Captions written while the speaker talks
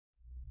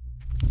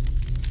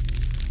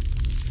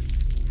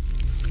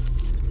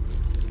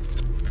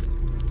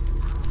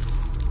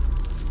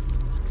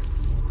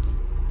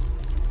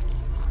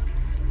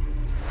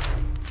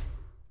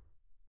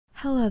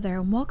Hello there,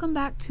 and welcome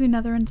back to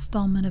another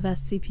installment of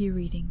SCP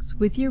Readings,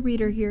 with your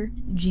reader here,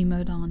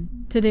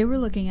 Gmodon. Today we're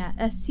looking at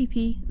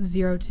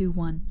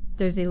SCP-021.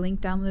 There's a link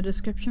down in the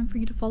description for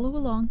you to follow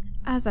along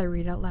as I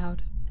read out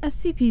loud.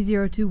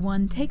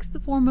 SCP-021 takes the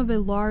form of a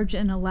large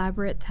and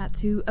elaborate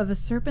tattoo of a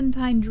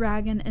serpentine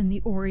dragon in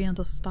the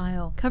Oriental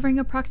style, covering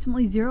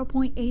approximately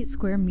 0.8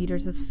 square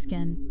meters of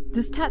skin.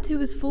 This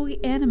tattoo is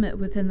fully animate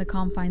within the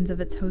confines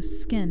of its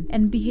host's skin,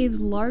 and behaves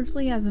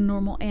largely as a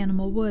normal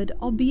animal would,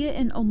 albeit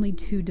in only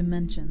 2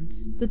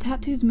 dimensions. The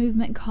tattoo's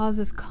movement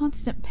causes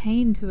constant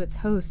pain to its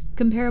host,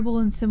 comparable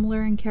and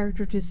similar in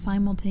character to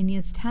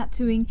simultaneous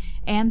tattooing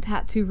and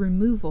tattoo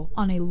removal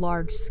on a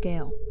large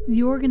scale.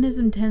 The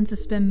organism tends to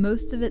spend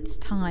most of its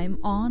time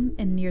on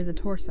and near the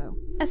torso.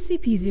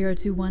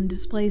 SCP-021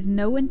 displays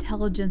no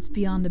intelligence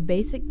beyond a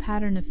basic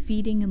pattern of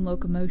feeding and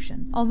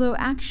locomotion, although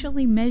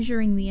actually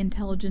measuring the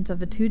intelligence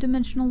of a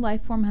 2-dimensional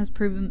lifeform has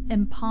proven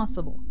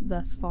impossible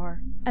thus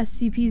far.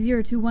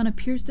 SCP-021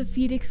 appears to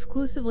feed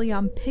exclusively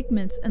on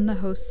pigments in the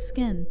host's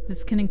skin.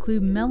 This can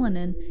include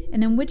melanin,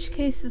 and in which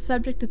case the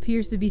subject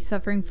appears to be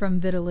suffering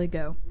from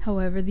vitiligo.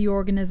 However, the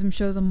organism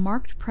shows a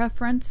marked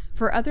preference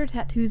for other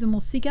tattoos and will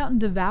seek out and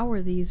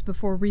devour these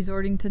before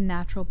resorting to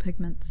natural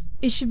pigments.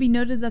 It should be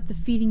noted that the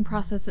feeding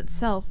process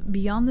itself,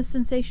 beyond the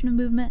sensation of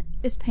movement,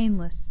 is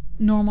painless.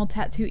 Normal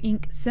tattoo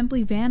ink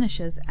simply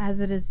vanishes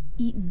as it is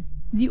eaten.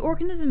 The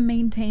organism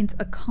maintains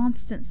a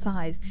constant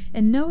size,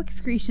 and no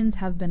excretions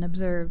have been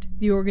observed.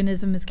 The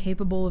organism is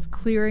capable of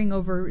clearing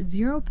over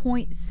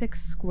 0.6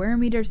 square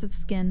meters of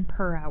skin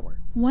per hour.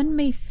 One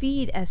may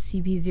feed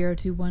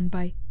SCP-021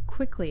 by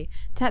quickly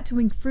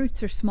tattooing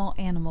fruits or small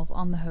animals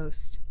on the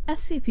host.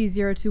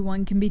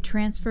 SCP-021 can be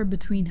transferred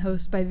between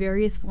hosts by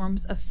various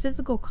forms of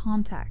physical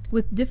contact,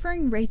 with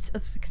differing rates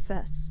of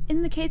success.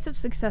 In the case of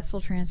successful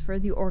transfer,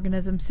 the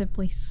organism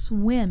simply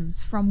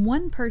swims from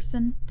one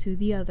person to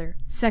the other.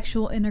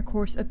 Sexual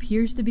intercourse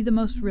appears to be the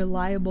most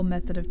reliable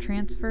method of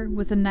transfer,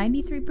 with a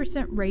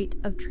 93% rate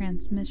of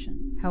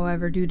transmission.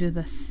 However, due to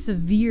the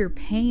severe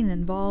pain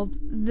involved,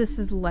 this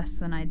is less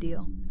than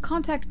ideal.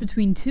 Contact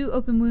between 2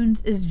 open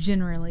wounds is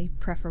generally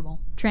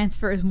preferable.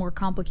 Transfer is more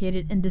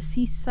complicated in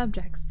deceased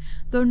subjects,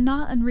 though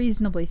not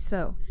unreasonably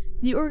so.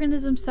 The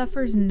organism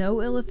suffers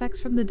no ill effects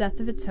from the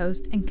death of its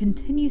host and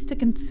continues to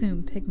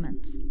consume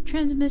pigments.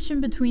 Transmission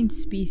between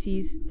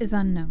species is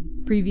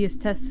unknown. Previous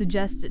tests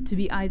suggest it to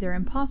be either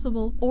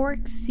impossible or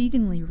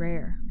exceedingly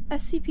rare.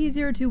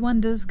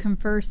 SCP-021 does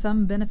confer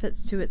some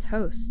benefits to its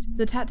host.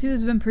 The tattoo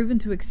has been proven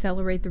to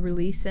accelerate the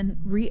release and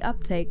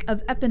reuptake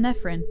of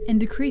epinephrine and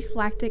decrease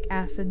lactic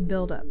acid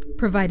buildup,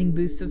 providing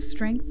boosts of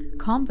strength,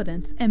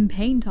 confidence, and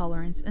pain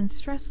tolerance in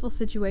stressful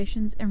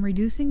situations and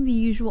reducing the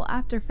usual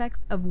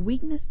aftereffects of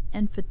weakness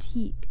and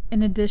fatigue.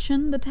 In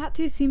addition, the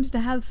tattoo seems to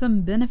have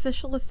some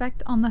beneficial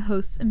effect on the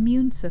host's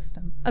immune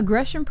system.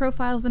 Aggression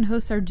profiles in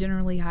hosts are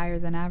generally higher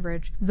than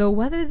average, though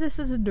whether this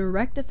is a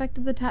direct effect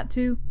of the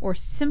tattoo or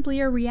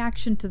simply a reaction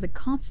to the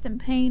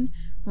constant pain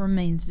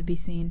remains to be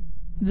seen.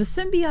 The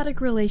symbiotic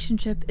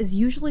relationship is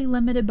usually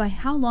limited by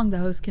how long the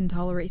host can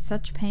tolerate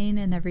such pain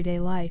in everyday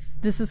life.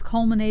 This has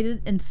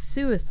culminated in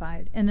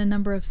suicide in a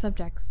number of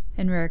subjects.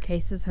 In rare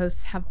cases,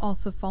 hosts have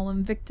also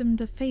fallen victim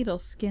to fatal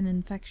skin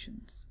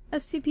infections.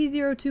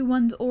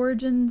 SCP-021's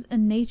origins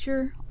and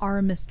nature are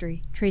a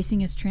mystery. Tracing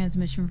its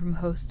transmission from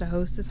host to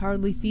host is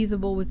hardly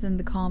feasible within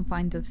the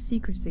confines of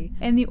secrecy,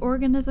 and the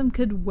organism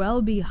could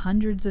well be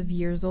hundreds of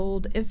years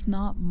old, if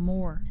not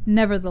more.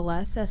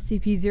 Nevertheless,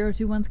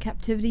 SCP-021's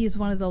captivity is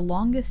one of the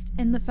longest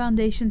in the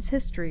Foundation's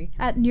history,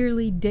 at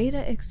nearly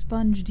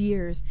data-expunged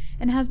years,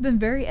 and has been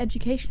very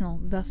educational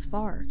thus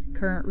far.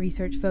 Current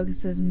research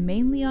focuses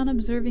mainly on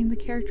observing the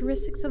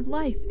characteristics of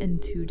life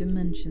in 2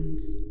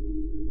 dimensions.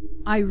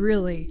 I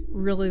really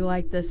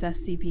like this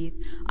SCPs.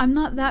 I'm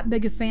not that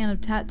big a fan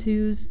of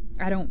tattoos.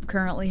 I don't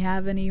currently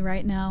have any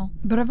right now,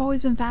 but I've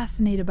always been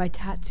fascinated by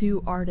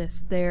tattoo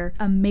artists. They're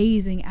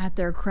amazing at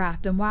their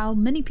craft, and while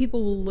many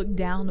people will look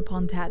down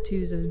upon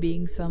tattoos as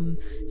being some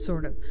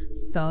sort of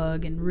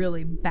thug and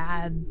really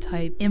bad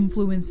type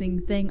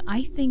influencing thing,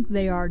 I think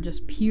they are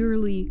just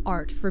purely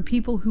art for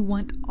people who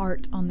want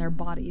art on their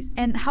bodies.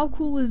 And how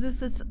cool is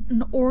this? It's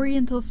an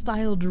Oriental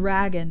style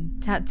dragon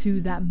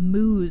tattoo that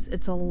moves,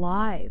 it's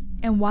alive.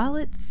 And while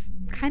it's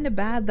kind of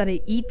bad that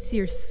it eats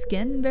your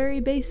skin very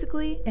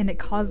basically, and it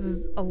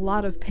causes a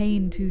lot of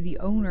pain to the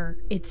owner,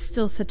 it's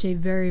still such a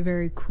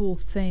very cool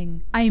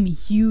thing. I am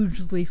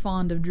hugely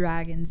fond of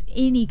dragons.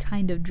 Any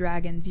kind of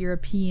dragons,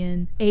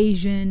 European,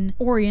 Asian,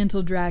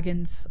 Oriental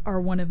dragons are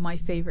one of my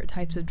favorite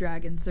types of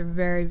dragons. They're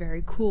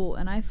very cool,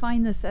 and I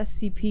find this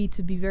SCP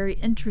to be very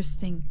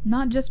interesting,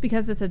 not just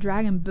because it's a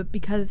dragon, but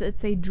because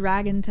it's a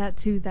dragon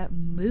tattoo that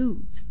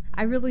moves.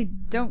 I really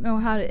don't know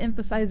how to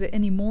emphasize it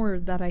anymore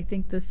that I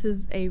think this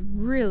is a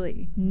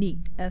really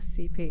neat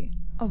SCP.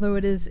 Although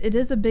it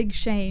is a big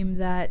shame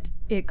that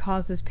it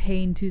causes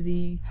pain to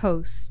the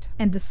host.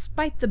 And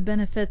despite the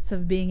benefits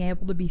of being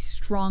able to be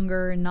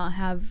stronger and not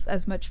have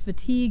as much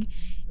fatigue,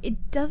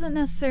 it doesn't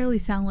necessarily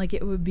sound like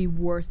it would be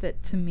worth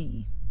it to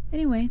me.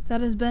 Anyway,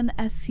 that has been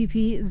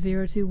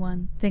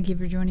SCP-021. Thank you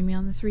for joining me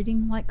on this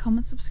reading. Like,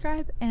 comment,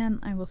 subscribe, and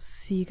I will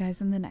see you guys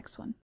in the next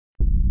one.